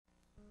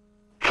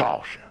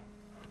Caution.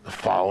 The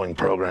following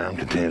program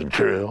contains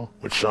material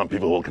which some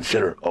people will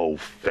consider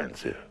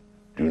offensive.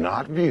 Do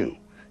not view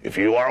if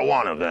you are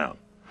one of them.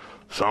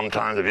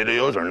 Sometimes the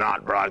videos are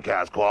not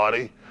broadcast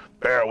quality.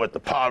 Bear with the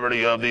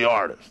poverty of the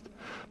artist.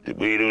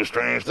 We do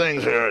strange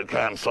things here at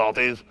Captain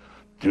Salty's.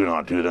 Do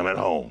not do them at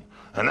home.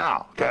 And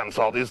now, Captain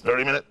Salty's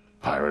 30-minute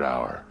Pirate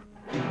Hour.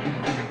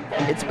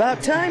 It's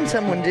about time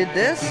someone did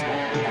this.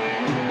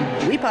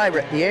 We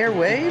pirate the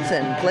airwaves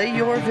and play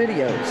your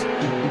videos.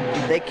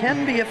 They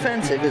can be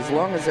offensive as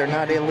long as they're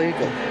not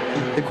illegal.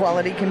 The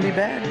quality can be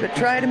bad, but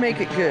try to make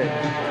it good.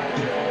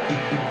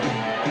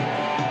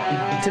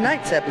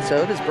 Tonight's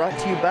episode is brought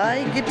to you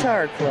by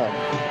Guitar Club.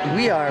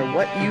 We are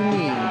what you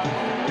need.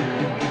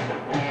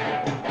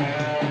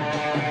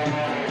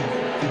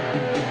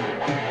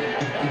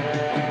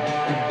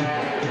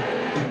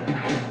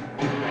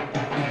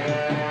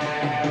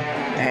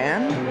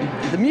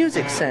 And the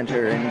Music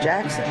Center in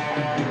Jackson.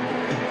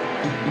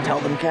 Tell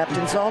them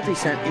Captain Salty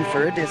sent you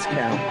for a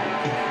discount.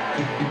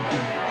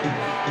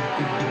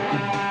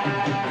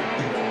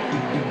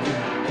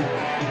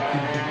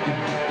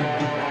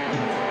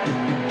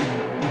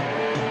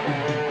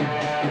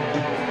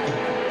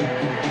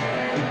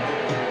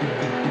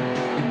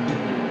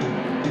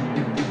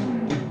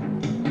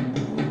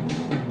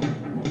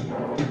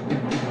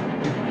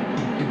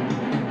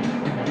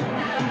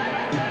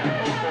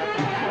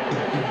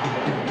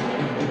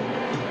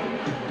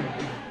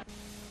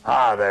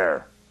 Hi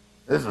there.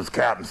 This is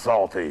Captain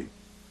Salty,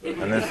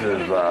 and this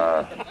is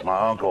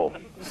my uncle,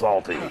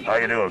 Salty. How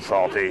you doing,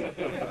 Salty?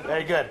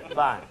 Very good.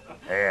 Fine.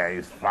 Yeah,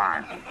 he's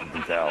fine. You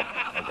can tell.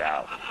 Look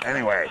out.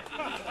 Anyway,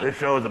 this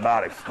show is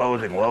about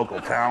exposing local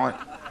talent.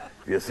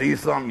 If you see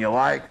something you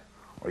like,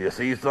 or you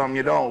see something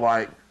you don't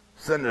like,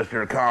 send us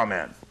your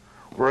comments.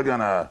 We're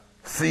going to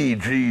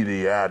CG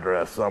the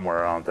address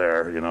somewhere out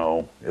there, you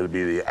know. It'll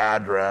be the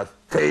address.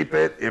 Tape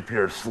it if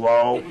you're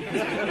slow.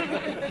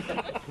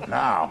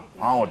 Now,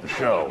 on with the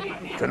show.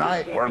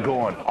 Tonight, we're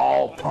going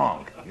all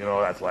punk. You know,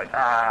 that's like,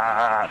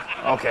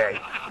 Okay,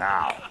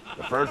 now,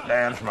 the first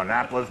band's from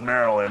Annapolis,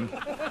 Maryland,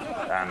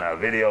 and the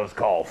video's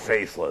called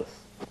Faceless.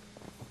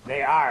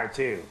 They are,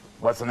 too.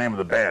 What's the name of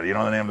the band? You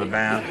know the name of the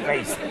band?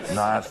 Faceless. No,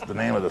 that's the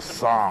name of the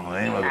song. The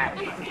name of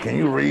the... Can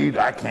you read?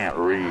 I can't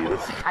read.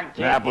 It's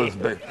Annapolis,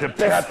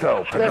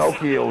 Geppetto,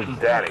 Pinocchio's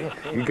daddy.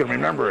 You can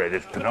remember it.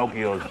 It's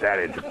Pinocchio's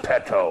daddy,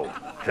 Geppetto.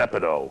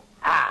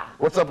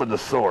 What's up with the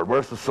sword?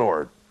 Where's the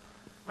sword?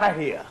 Right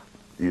here.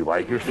 Do you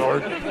like your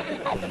sword? I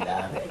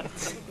love it.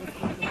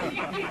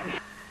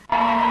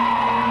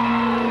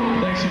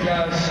 Thanks, you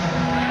guys.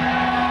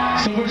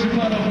 So where's your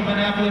puddle from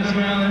Annapolis,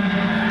 Maryland?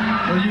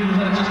 For you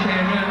that just came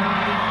in.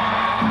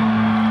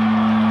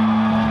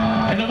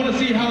 And I want to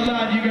see how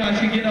loud you guys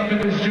can get up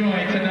in this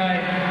joint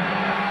tonight.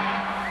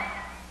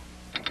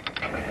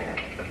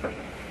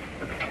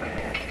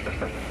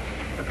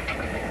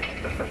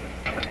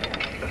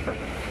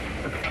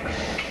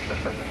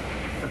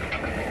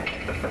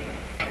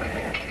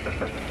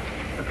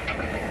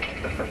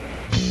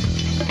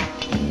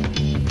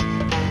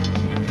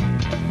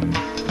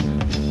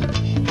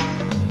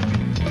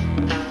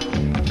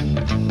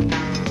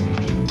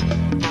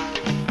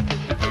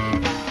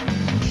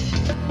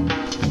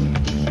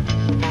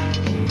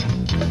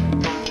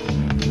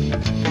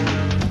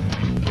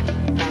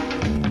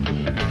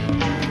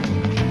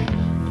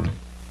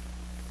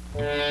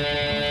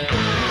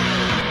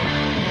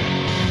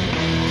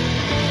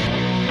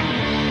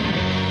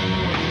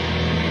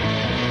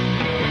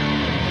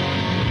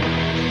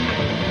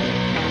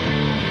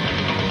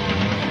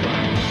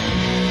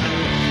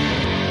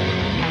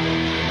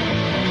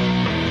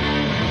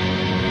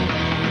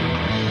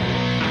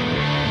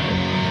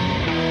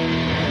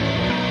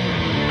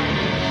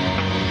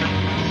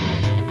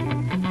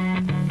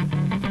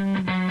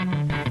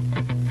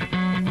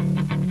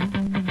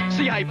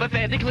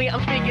 Hypothetically,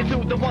 I'm speaking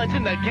to the ones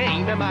in the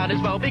game. It might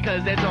as well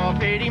because it's all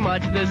pretty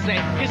much the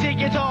same. You see,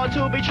 it's all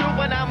to be true,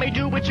 but I may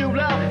do what you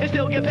love and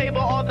still get paid for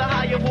all the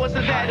higher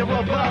forces that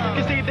are above.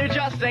 You see, there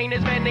just ain't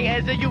as many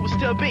as there used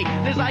to be.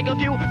 There's like a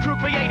few true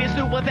creators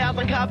to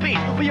 1,000 copies.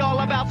 We all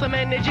about some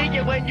energy,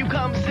 and when you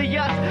come see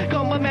us,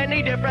 come with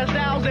many different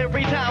styles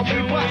every time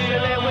we bust.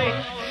 And then we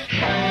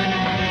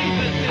hate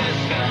the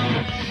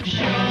system.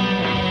 You're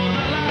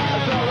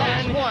the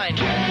last one.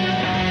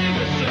 Gave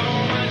so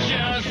much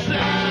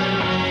yourself.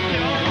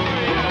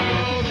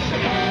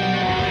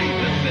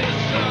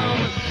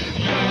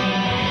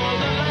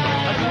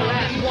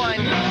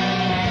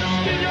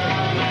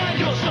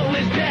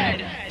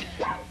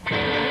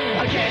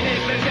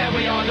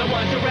 We are the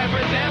ones who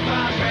represent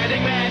by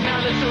spreading mad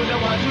knowledge to the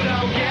ones who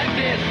don't get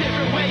this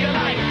different way of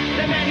life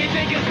that many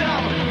think is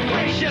dumb.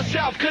 Brace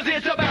yourself, cause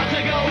it's about to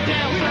go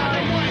down.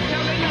 Son, tell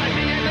the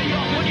Nazi and the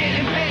York we're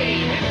getting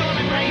paid. It's all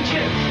in rain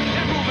chips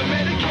and moving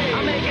Medicaid.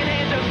 I'm making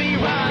hands of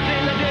V-Rise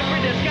in a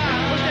different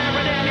disguise. We're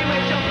staring at me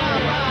with your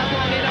blind eyes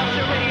long enough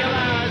to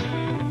realize.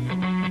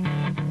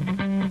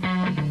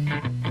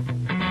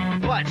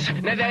 But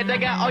bitch. Now that I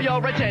got all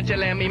your attention,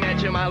 let me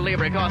mention my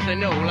lyric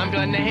arsenal. I'm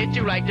gonna hit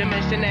you like the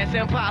mission that's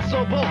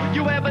impossible.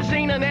 You ever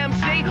seen an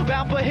MC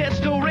rap for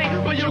history?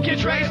 Well, you can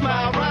trace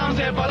my rhymes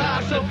and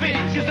philosophy.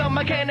 Cause the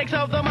mechanics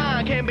of the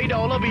mind can be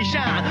dull or be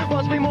shine.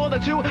 Must be more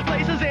than two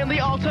places in the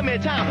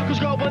ultimate time. Cause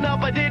growing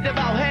up I did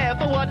about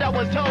half of what I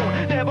was told.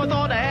 Never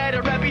thought I had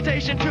a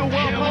reputation to uphold.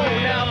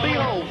 Now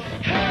behold,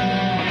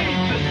 hey,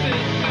 the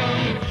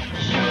system,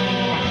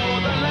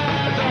 you're the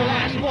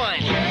last one.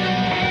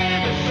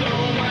 Give so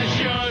much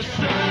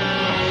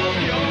yourself,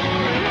 you're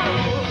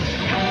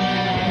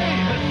hey,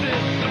 the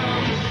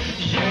system,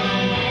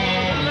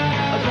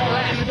 you're the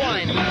last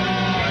one.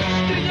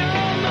 Lost in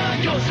your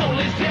mind, your soul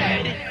is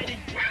dead.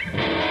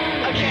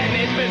 Again,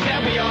 it's been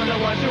said we are the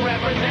ones who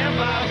represent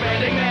by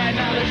spreading that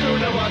knowledge to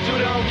the ones who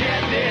don't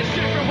get this.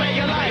 Different way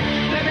your life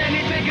than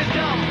anything is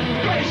dumb.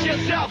 Brace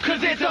yourself,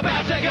 cause it's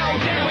about to go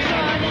down,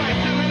 son.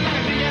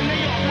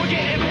 We're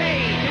getting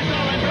paid. It's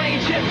all in brain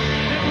chips.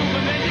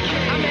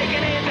 I'm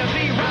making ends to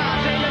be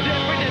rhymes in a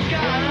different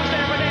disguise. You're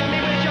staring at me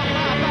with your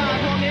pop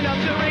eyes long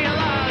enough to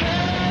realize.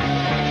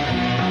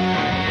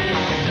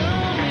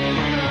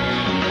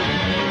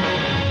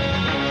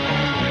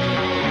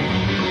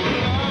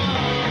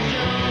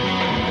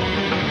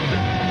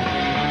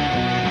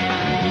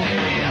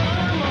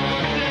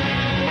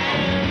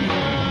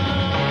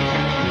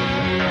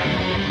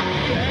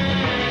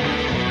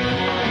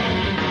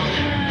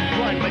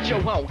 But you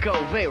won't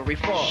go very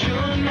far.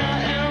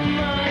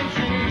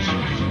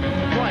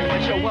 Run,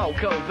 but you won't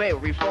go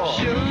very far.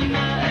 Run,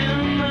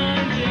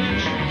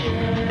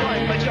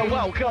 but you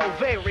won't go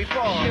very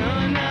far.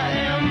 Run,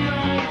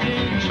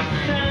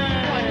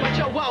 but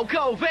you won't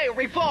go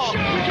very far. You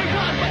can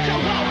run, but you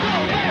won't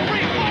go very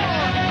far.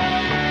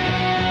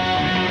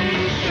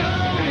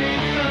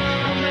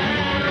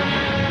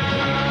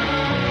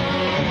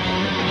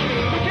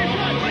 You can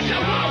run, but you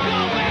won't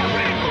go very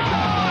far.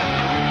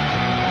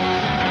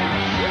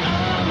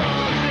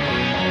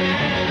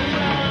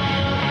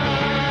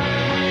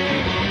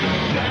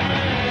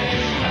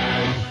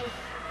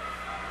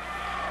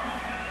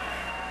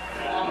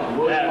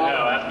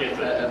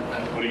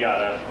 What do you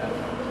got,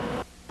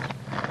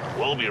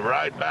 We'll be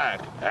right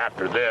back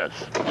after this.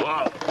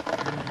 Whoa.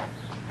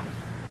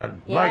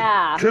 Yeah.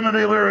 Like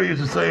Timothy Leary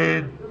used to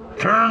say,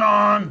 turn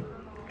on,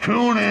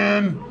 tune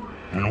in,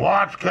 and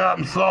watch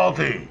Captain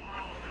Salty.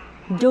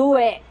 Do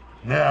it.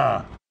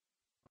 Yeah.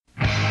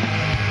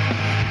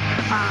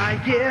 I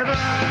give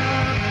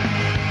up,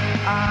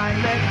 I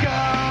let go.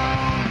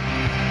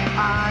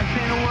 I've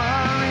been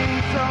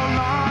worrying so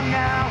long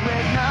now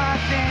with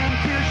nothing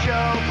to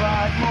show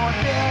but more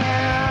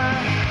fear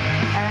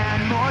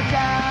and more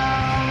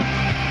doubt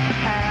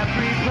have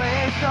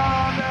replaced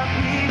all the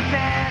peace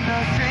and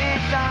the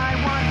strength I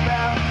once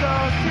felt so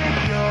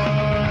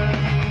secure,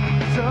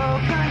 so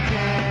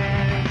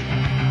content.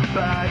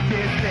 But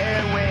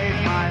despair weighs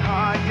my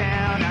heart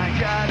down. I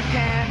just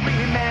can't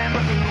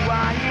remember who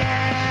I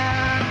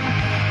am.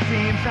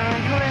 Seems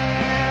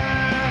unclear.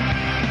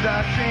 The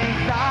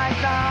strength I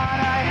thought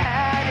I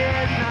had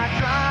is not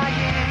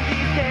trying.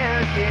 These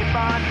stairs keep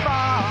on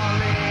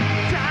falling.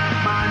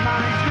 My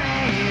mind's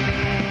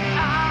screaming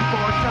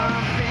for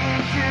something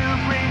to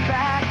bring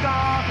back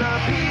all the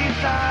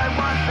peace I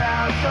once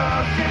felt so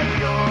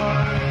secure,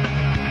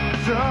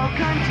 so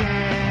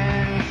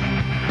content.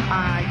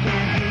 I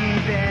can be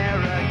there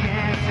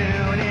again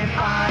soon if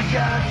I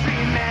just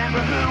remember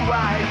who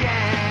I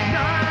am.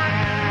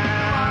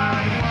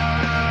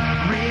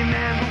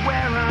 Remember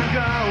where I'm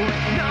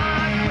going,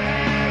 not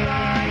where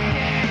I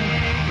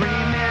am.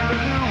 Remember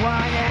who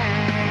I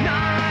am,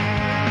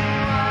 not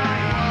who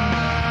I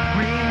was.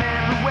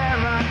 Remember where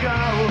I'm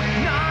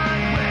going,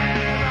 not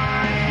where I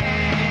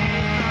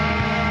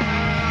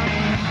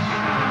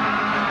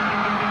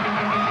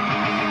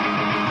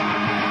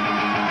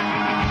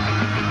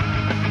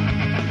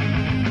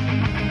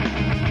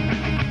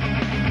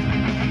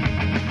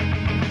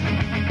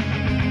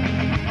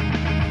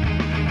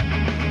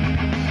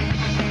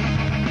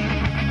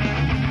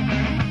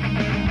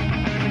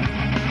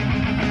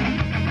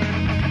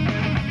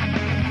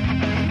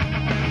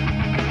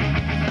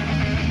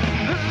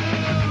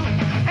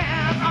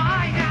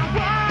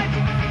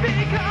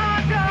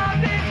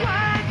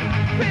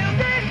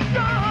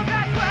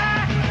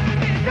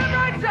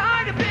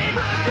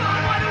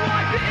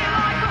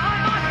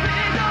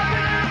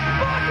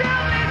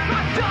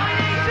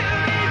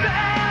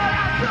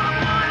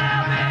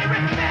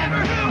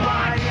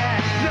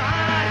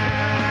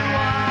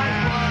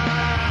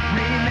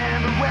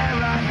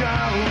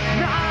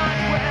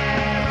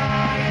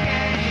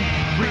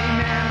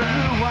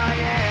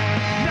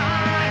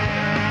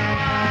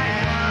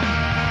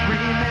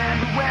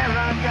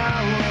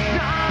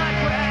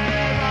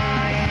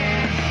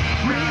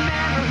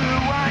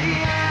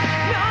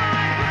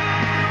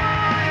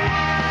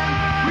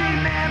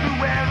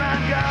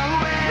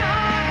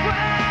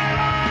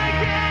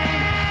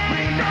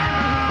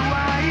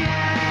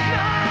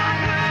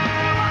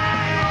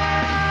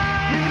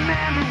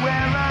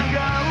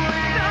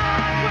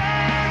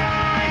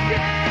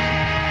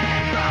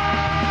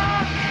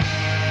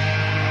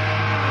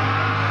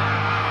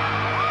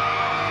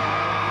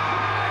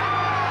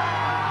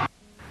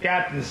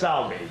Captain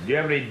Salty, do you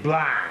have any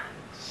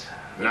blinds?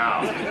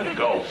 Now,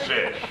 go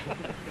fish.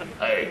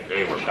 Hey,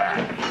 we're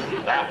back.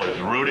 That was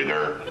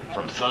Rudiger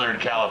from Southern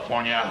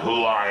California,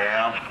 Who I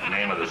Am,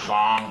 name of the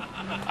song.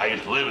 I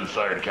used to live in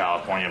Southern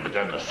California, but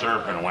then the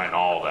surfing went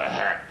all to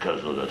heck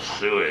because of the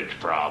sewage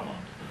problem.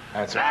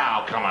 That's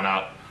now coming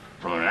up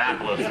from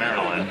Annapolis,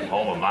 Maryland,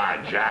 home of my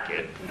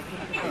jacket,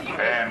 a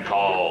band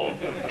called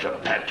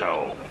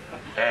Geppetto.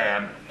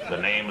 And the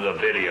name of the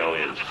video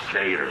is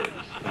Shaders.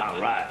 All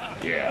right.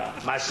 Yeah.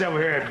 My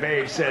silver haired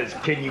babe says,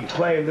 can you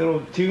play a little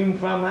tune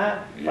from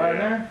that right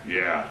there?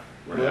 Yeah.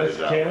 We're Yes, headed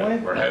that can way.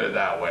 we? We're headed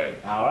that way.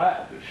 All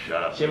right. Just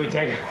shut up. Should we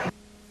take it?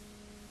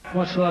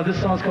 Much love. This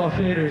song's called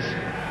Faders.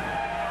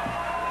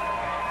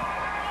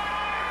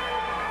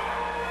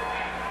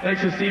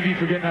 Thanks to Stevie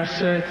for getting our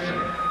shirts.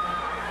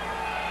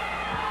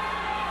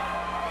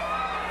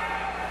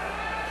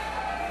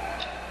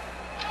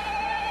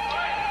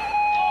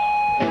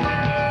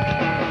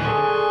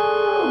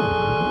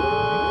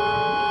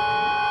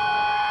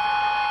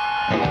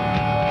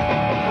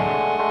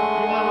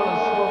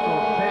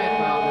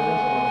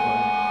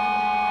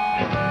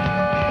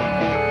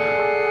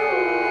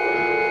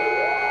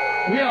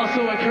 We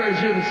also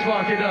encourage you to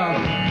spark it up.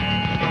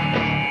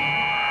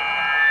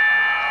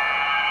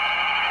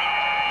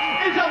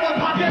 It's our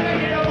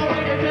popularity, I'm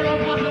already till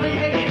I'm possibly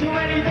hating too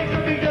many things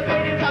to be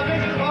debated.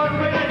 Topics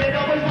unrelated,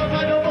 always was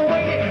I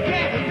overweighted.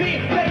 Can't be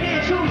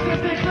faded, choose to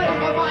stay clear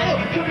of my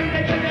own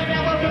communication.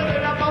 Never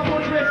building up my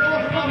fortress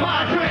or my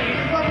mind train.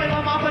 Rubbing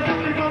on my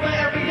position from the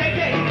everyday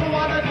day. So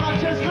all the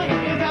consciously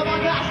is how I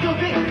got to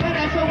be. And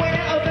that's the way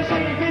of the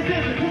shady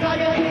business. Cause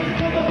I am here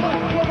to the fuck,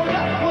 growing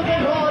up,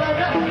 wasn't hard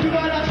enough. You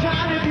gotta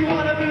shine if you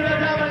wanna be the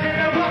diamond in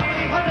the rough.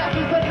 Enough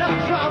is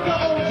enough, try the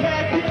old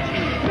tactics.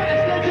 Pass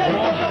the test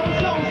of those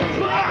zones.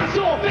 I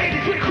saw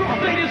faders, we cross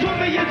faders, with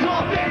me and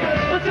Darth Vader.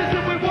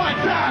 Assistant with one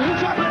side, who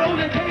try to own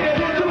the cater.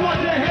 The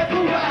ones that have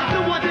moved out,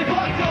 the ones that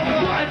fucked over.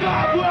 Blind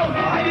by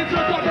worldwide, it's a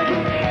dark and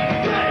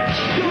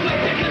you may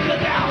think it's a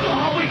down, so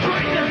how we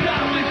drink this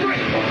down, we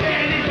drink.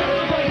 And it's all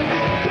the way.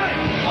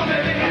 I'm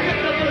having a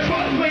bit of the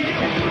trust with you,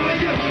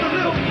 the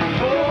little.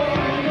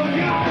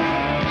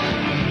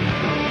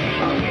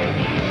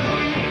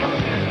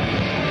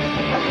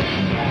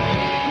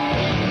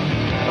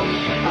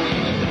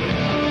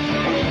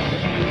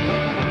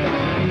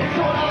 It's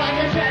all I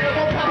like a shadow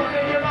of power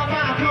in my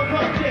mind,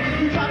 corrupted.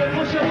 You try to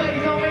push your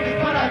ways on me,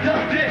 but I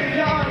ducked it.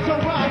 Your arms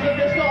are rising,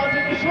 the stars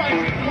in the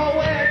stripes. Oh,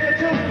 after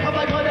two, I'm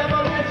like whatever,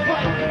 let's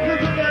fight. You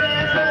look at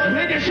asshole,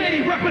 and your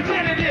shady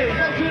representative.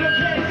 Go to the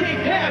canteen,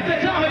 half the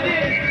time it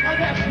is. An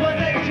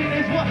explanation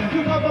is what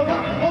you cover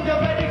up. Oh, get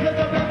ready, cause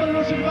the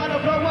revolution's about to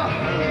blow up.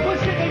 We're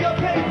sick of your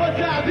paper,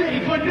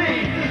 diabetes for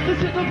need. The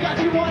system got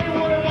you wanting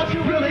more than what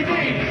you really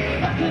need.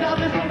 That's it, I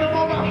listen, the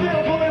more I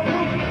feel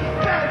bulletproof.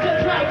 Back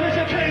to track,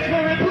 vision case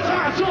for it. I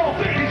saw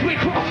faders, we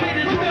cross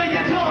faders, we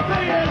millions of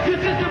faders.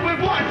 Consistent with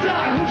one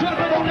side, who try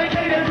to own the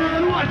gators. The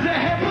ones that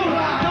have moved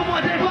out, the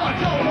ones that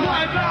fucked over.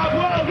 Live out,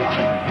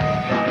 worldwide.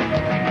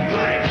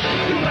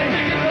 You may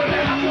think it's a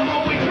down, so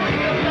all we drink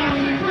is down,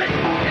 we drink.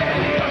 Oh,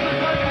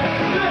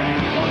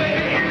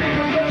 baby, it's a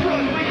good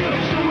drug, we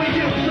use, so we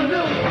use,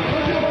 salute.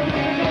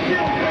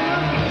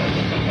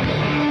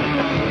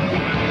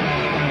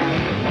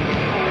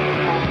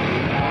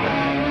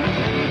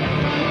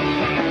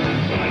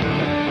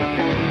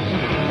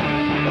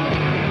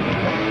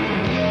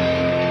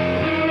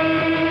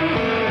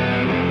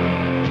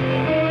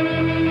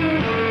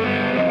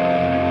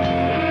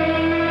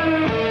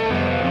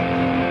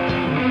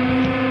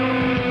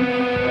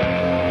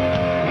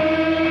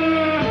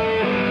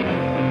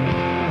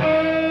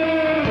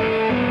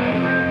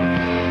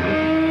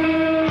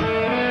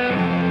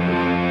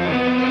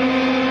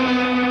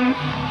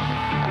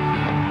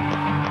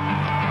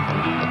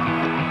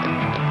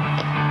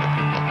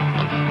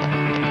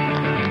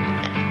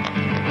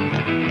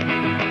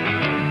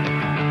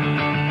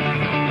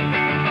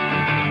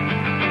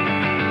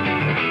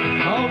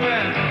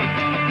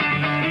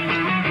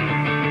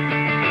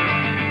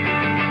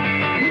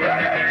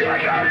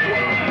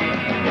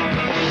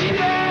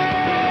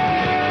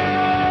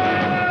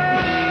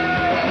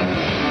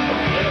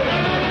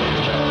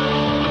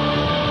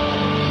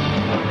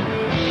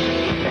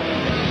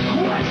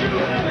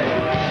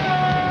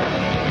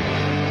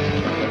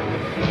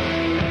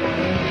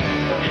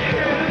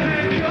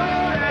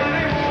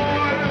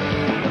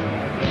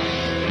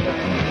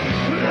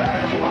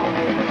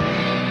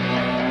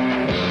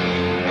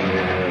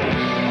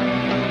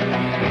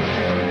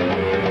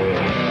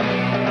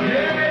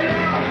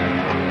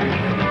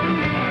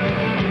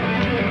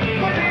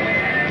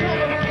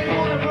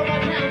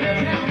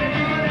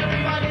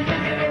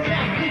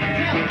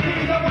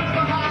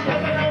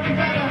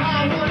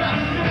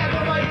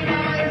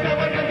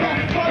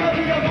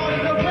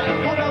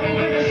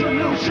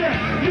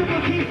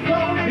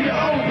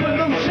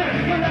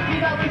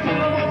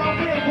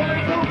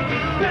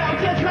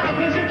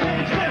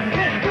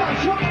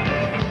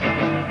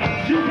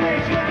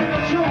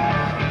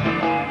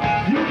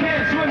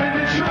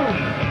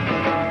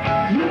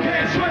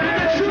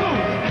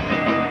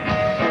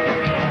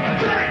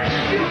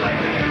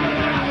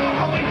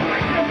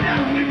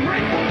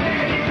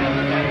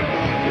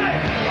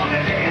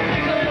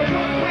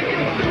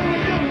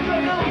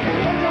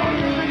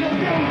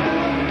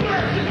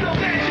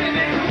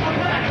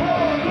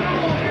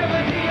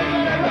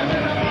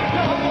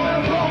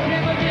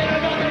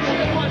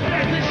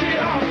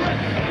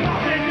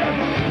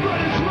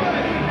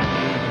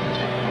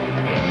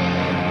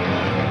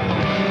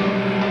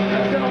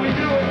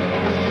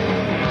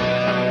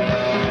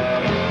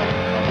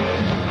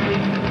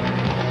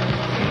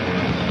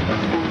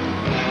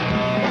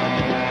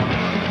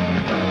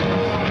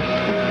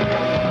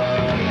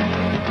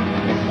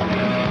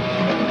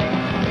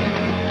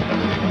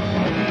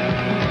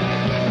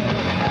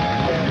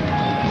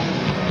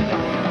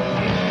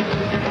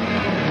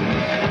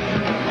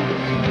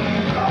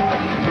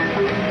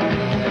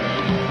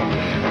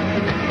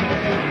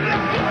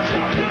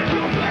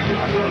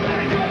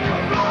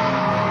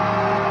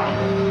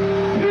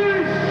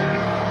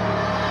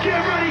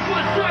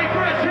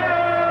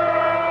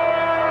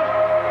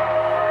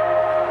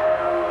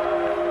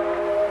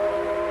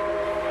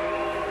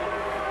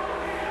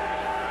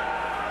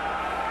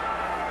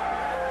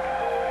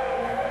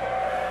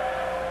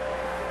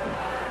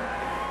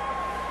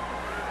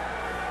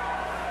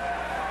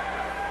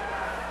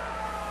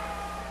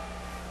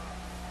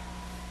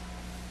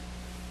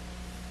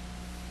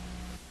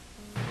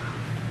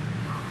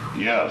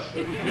 Yes,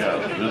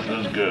 this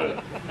is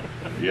good.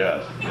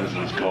 Yes, this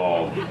is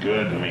called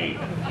good meat.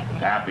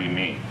 Happy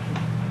meat.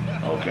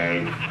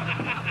 Okay?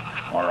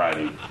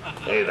 Alrighty.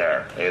 Hey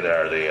there.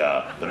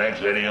 The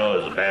next video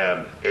is the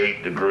band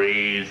 8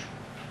 Degrees.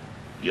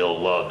 You'll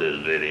love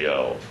this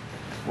video.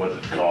 What's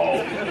it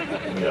called?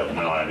 You have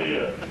no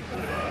idea.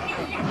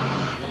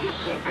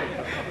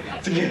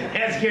 That's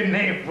a good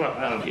name for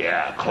him.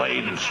 Yeah,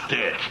 Clade and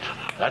Stitched.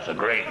 That's a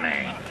great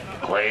name.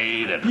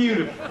 Clade and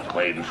Beautiful.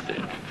 Clade and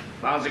Stitched.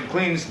 As long as it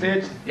clean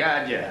stitched,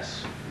 God,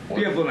 yes.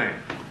 Beautiful name.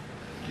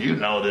 Do you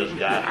know this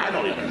guy? I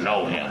don't even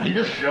know him. He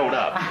just showed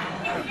up.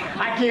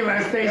 I came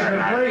on stage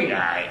for free.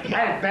 I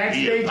had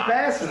backstage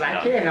passes. I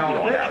can't help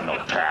it. You it. don't have no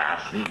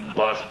pass. You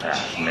bus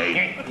pass,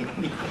 Nate.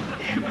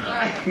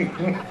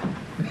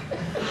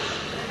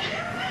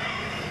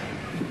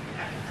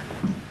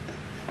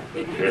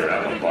 Here,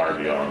 have a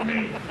Barbie on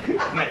me.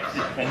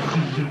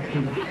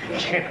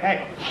 Can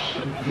I?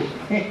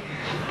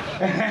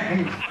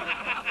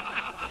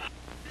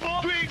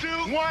 4, 3, 2,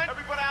 1.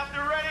 Everybody out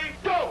there ready?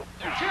 Go!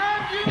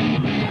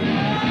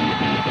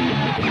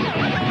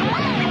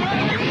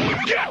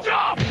 Get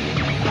up!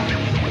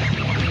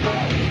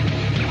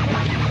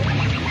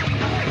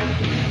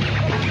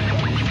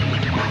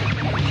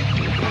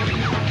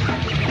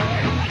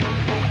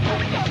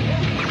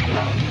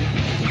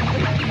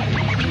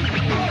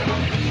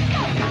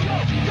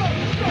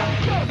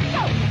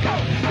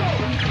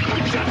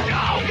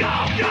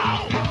 Go!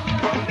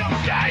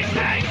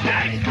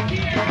 Stay!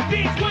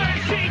 These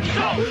words seem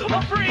so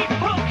free,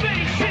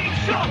 hoping seem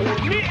so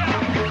near.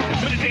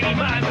 To the daily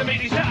minds, I made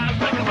these times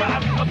like a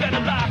rhyme. A better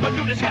life, but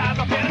through the skies,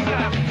 I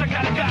fantasize. I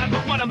got a guy,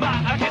 but one of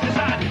mine, I can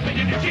decide. Made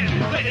it legit,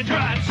 let it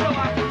drive, so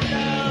I'm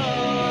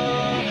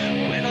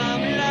low when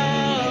I'm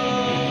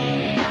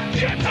low.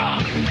 Get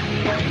up!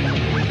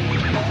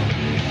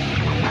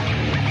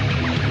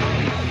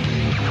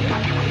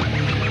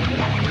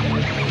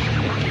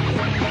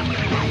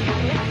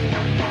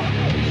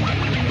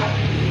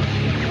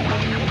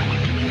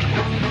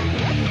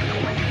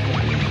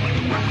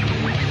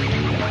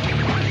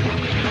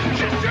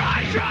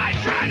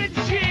 Try to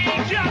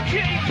change, I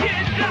can't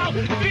get out.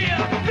 Fear,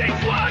 things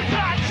words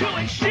not to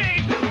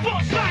exchange.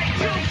 Foresight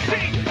to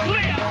see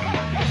clear.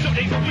 Some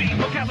days a week,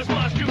 vocabulary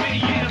plus too many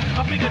years.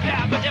 I figured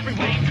out, but every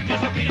way to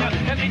disappear.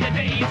 And in the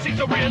day, it seems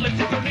so real and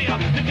seems so near.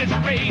 The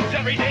vision raised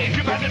every day,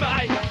 you pass it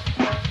by.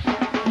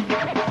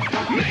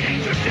 Leading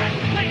to shit,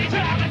 lady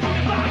driving to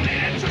the bar.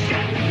 Leading to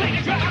shit,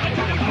 lady driving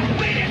to the bar.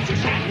 Leading to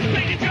shit,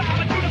 lady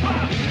driving to the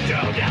bar. To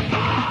the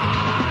bar.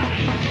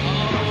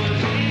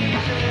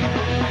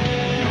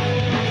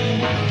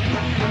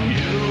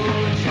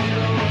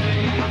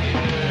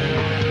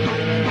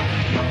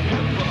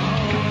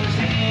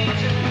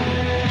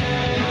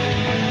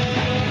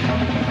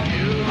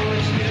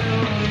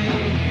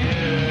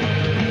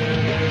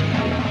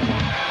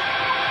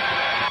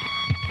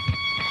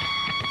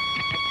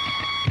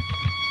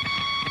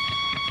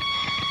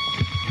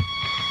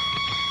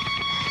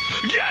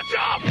 Get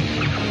up!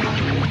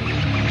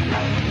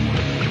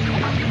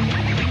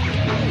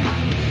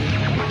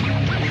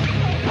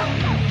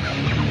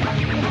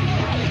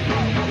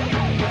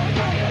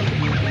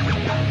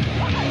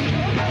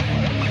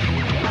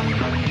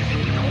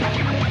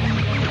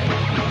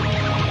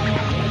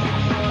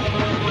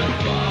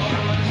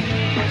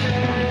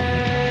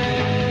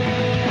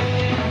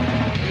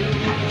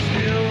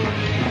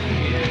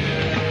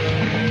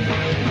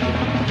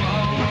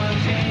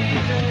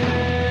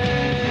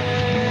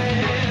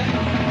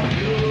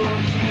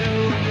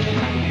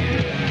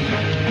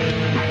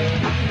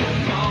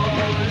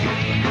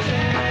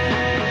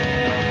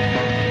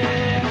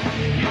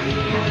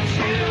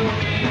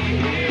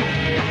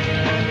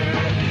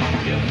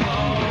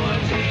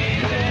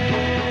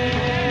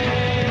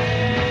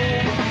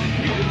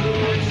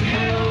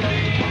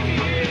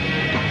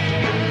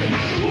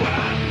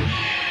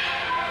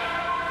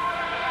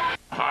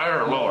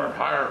 Higher or lower?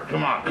 Higher.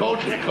 Come on,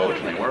 coach me.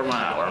 Where am I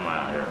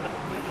at here?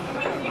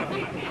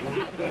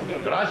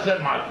 Did I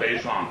set my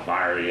face on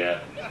fire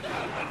yet?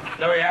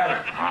 No, we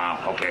haven't.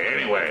 Okay,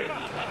 anyway,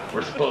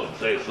 we're supposed to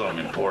say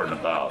something important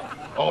about.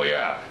 Oh,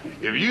 yeah.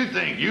 If you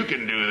think you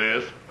can do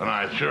this, and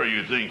I'm sure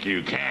you think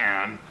you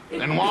can,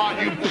 then why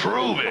don't you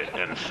prove it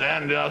and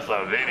send us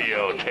a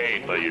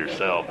videotape of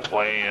yourself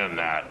playing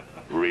that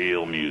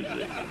real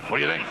music? What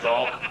do you think,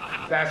 Salt?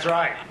 That's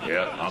right.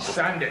 Yeah, Uncle.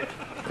 Send it.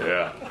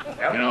 Yeah.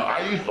 Yep. You know,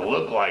 I used to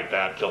look like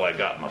that till I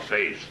got my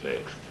face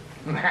fixed.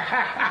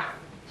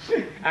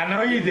 I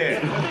know you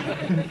did.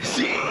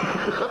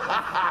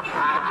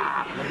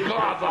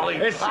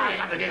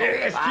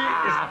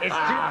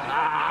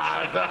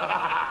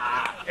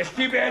 It's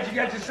too bad you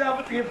got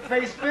yourself your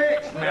face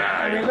fixed, man.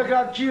 I mean, look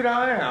how cute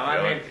I am.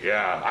 I mean,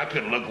 yeah, I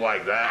could look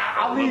like that.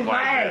 I'll leave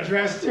my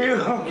address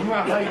too.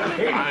 I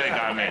think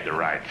I made the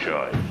right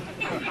choice.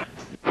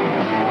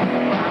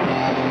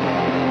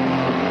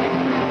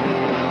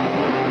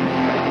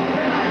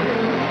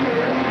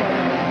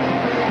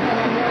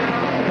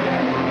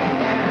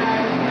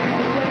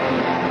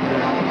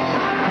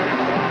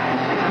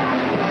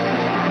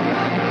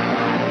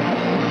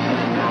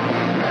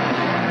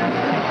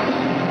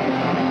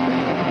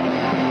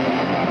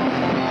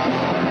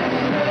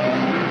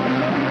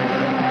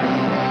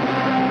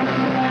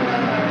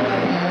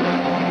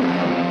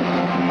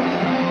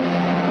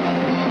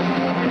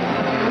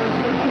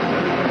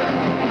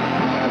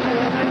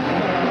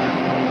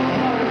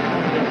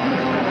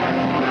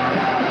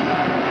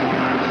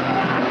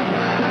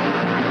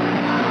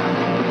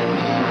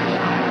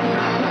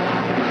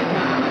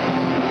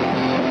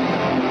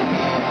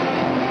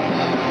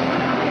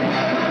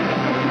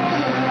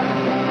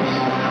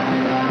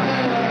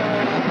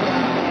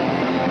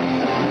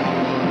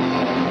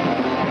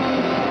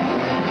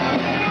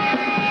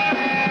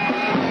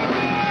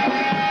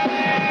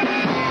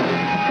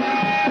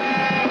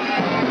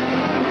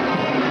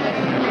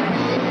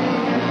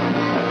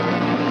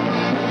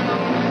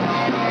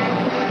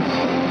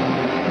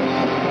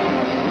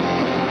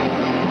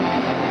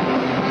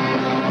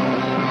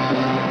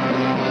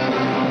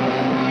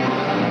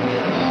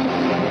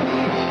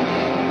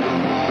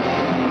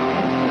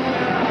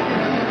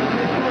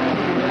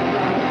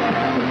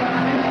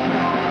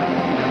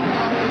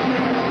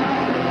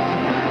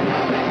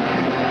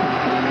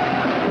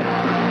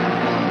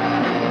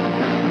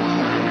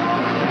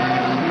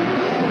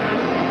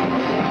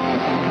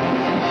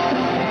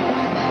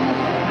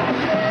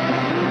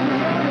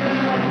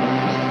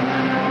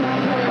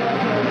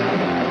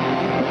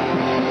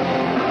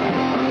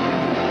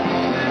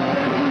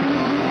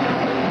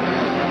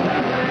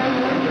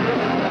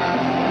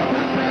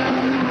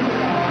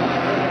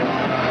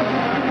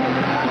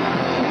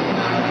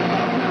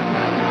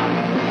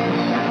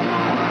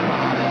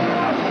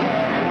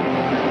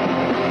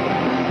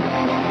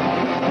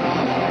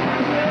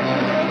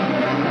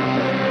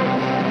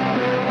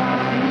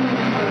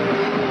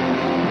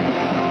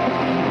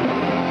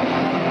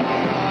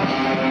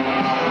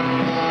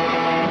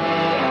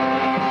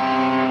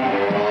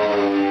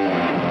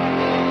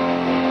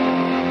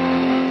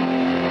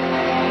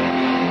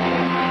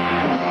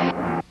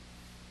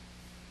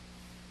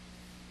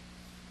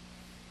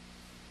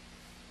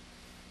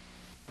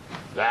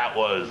 That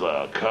was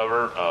a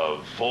cover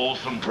of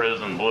Folsom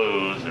Prison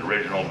Blues,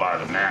 original by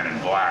the Man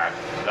in Black,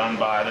 done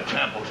by the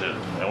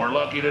Templetons. And we're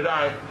lucky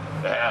tonight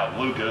to have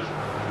Lucas,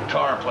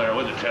 guitar player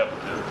with the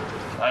Templetons.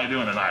 How you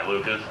doing tonight,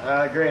 Lucas?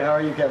 Great. How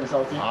are you, Kevin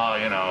Salty? Oh,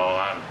 you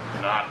know,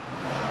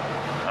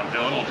 I'm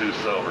a little too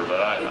sober, but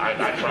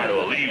I try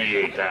to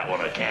alleviate that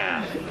when I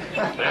can.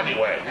 But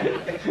anyway,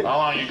 how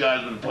long you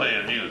guys been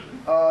playing music?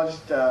 Oh,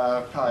 just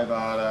probably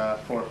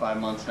about 4 or 5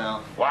 months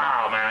now.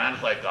 Wow, man,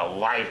 that's like a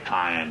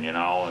lifetime, you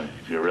know,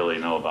 if you really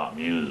know about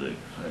music.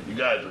 You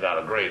guys have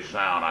got a great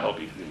sound. I hope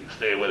you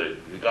stay with it.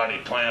 You got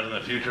any plans in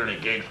the future,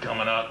 any gigs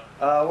coming up?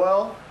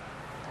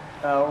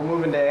 We're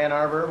moving to Ann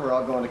Arbor. We're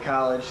all going to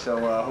college, so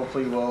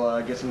hopefully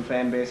we'll get some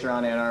fan base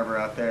around Ann Arbor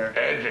out there.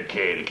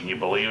 Educated. Can you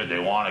believe it? They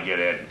want to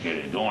get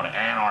educated. Going to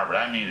Ann Arbor,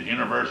 that means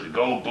university,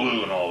 go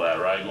blue and all that,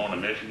 right? Going to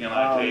Michigan,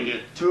 I take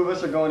it? 2 of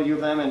us are going to U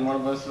of M, and 1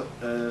 of us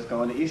is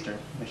going to Eastern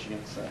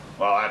Michigan. So.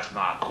 Well, that's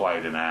not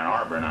quite in Ann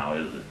Arbor now,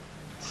 is it?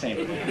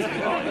 Same thing.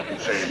 Well,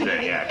 same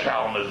thing, yeah.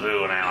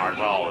 Kalamazoo and Ann Arbor's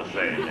all the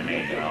same to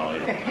me, you know.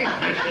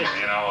 Michigan,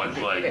 you know, it's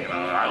like, you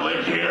know, I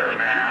live here,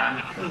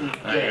 man.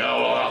 And you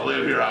go, well, I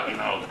live here, you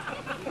know,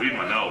 read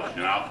my notes,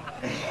 you know.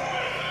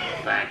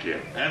 Thank you.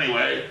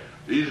 Anyway,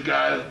 these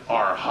guys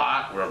are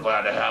hot. We're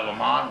glad to have them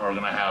on. We're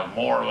going to have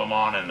more of them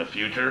on in the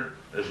future.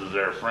 This is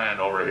their friend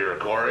over here,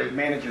 Corey.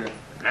 Manager.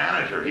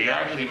 He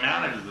actually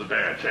manages the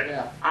band. Check.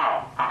 Yeah.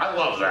 Ow, I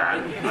love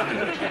that.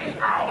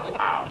 Ow,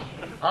 ow.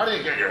 How do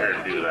you get your hair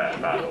to do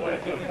that, by the way?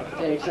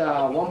 Takes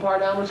 1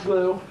 part Elmer's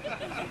glue.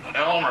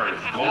 Elmer's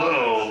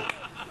glue.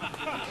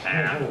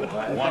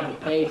 And one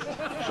paste.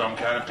 Some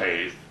kind of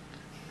paste.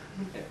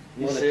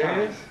 You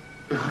serious?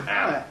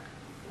 And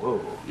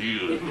you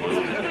use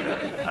glue.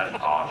 That's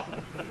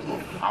awesome.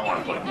 I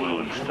want to put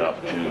glue in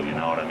stuff too, you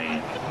know what I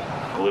mean?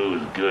 Glue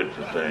is good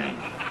for things.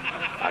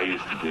 I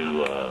used to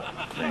do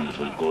things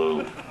with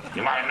glue.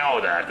 You might know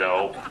that,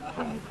 though,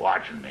 from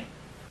watching me.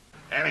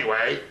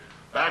 Anyway,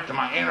 back to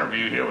my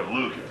interview here with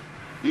Lucas.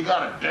 You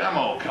got a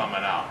demo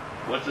coming out.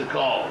 What's it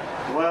called?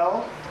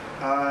 Well,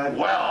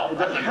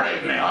 that's a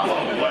great name. I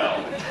love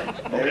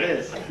Well. There it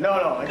is.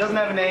 No, it doesn't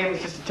have a name.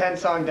 It's just a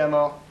 10-song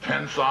demo.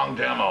 10-song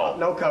demo.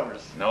 No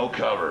covers. No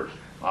covers.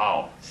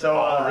 Oh, so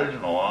all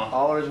original, huh?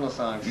 All original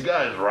songs. You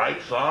guys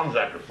write songs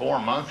after 4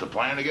 months of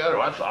playing together?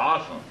 That's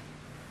awesome.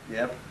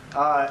 Yep.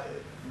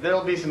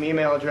 There'll be some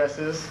email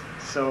addresses,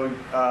 so...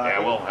 yeah,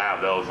 we'll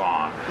have those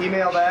on.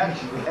 Email that,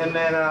 and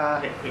then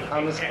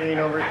on the screen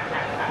over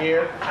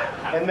here,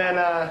 and then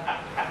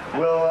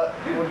we'll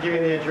give you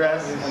the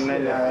address, and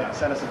then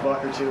send us a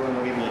buck or 2, and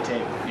we'll give you a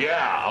tape.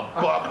 Yeah,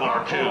 a buck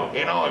or 2.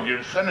 You know, if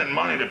you're sending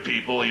money to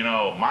people, you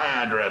know, my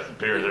address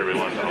appears every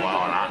once in a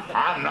while, and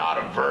I'm not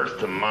averse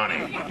to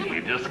money.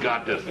 You just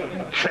got this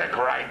check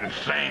writing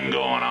thing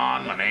going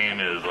on. My name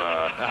is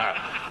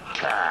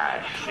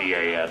Cash,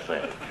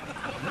 C-A-S-A.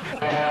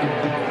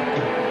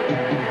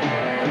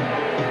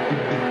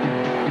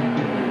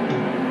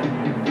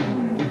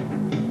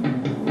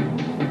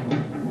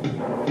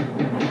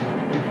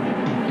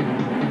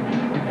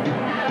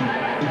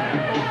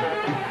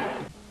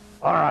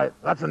 All right,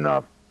 that's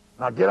enough.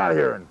 Now get out of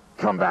here and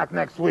come back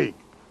next week.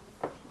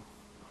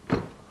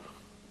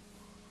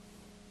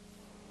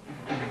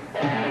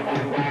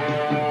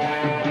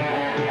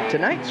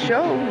 Tonight's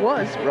show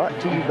was brought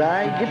to you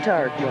by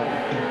Guitar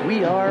Club.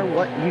 We are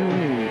what you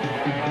need.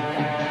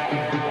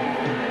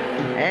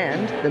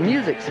 And the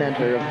Music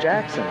Center of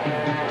Jackson.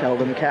 Tell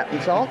them Captain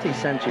Salty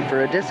sent you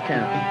for a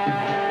discount.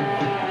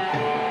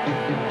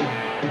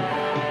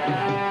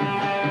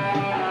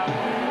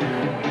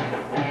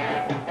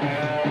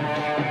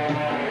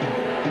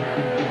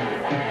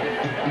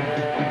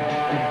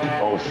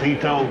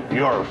 Osito,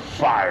 you're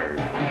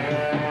fired.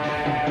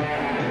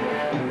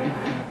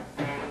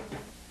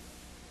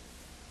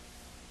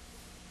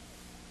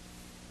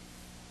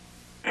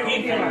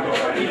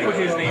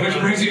 Which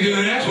brings you to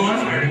the next one,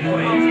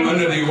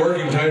 under the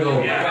working title,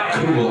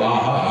 Cool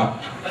Aha.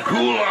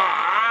 Cool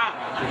Aha?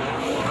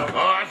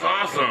 Oh, that's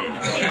awesome.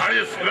 How do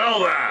you spell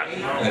that?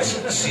 That's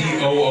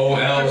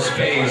C-O-O-L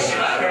space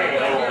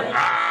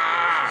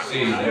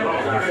C.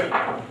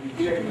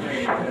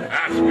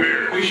 That's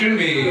weird. We shouldn't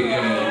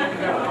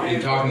be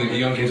talking to the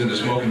young kids into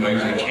smoking by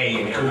using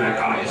K and cool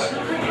guys.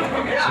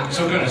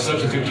 Some kind of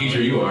substitute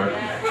teacher you are.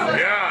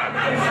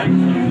 Yeah.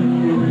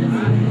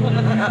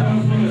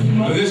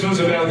 But this one's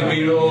about the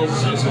Beatles,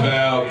 it's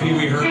about Pee Wee